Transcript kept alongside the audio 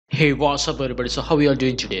Hey, what's up everybody? So how we are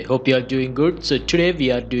doing today? Hope you are doing good. So today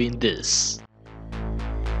we are doing this.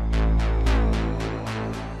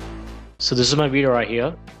 So this is my video right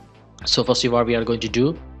here. So first what we are going to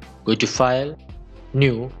do, go to file,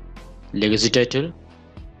 new, legacy title,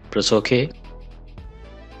 press OK,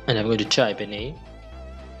 and I'm going to type a name,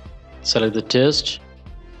 select the text,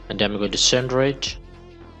 and I'm going to center it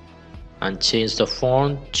and change the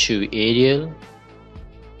font to Arial.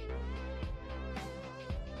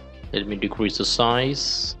 Let me decrease the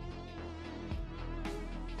size.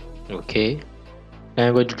 Okay, and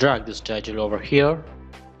I'm going to drag this title over here.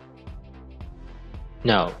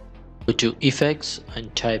 Now go to effects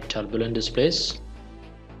and type turbulent displays.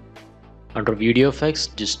 Under video effects,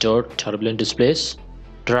 distort turbulent displays.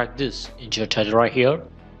 Drag this into your title right here.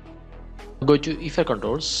 Go to effect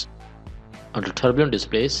controls. Under turbulent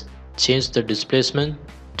displays, change the displacement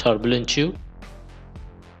turbulent to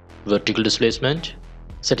vertical displacement.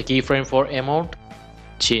 Set a keyframe for amount,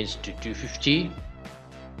 change to 250.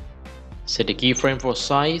 Set a keyframe for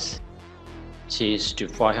size, change to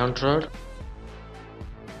 500.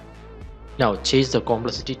 Now change the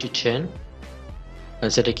complexity to 10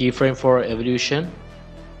 and set a keyframe for evolution.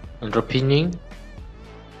 Under pinning,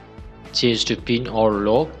 change to pin or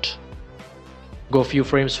locked. Go a few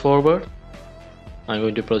frames forward. I'm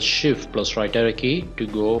going to press shift plus right arrow key to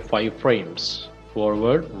go 5 frames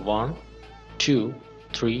forward. 1, 2,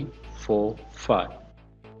 3, 4, 5.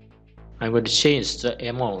 I'm going to change the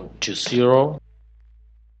amount to 0,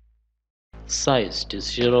 size to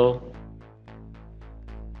 0,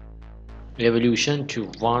 evolution to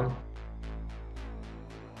 1.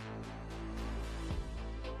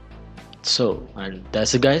 So, and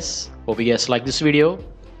that's it guys. Hope you guys like this video.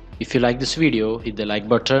 If you like this video, hit the like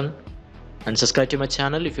button and subscribe to my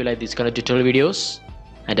channel if you like these kind of tutorial videos,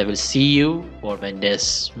 and I will see you for my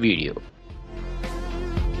next video.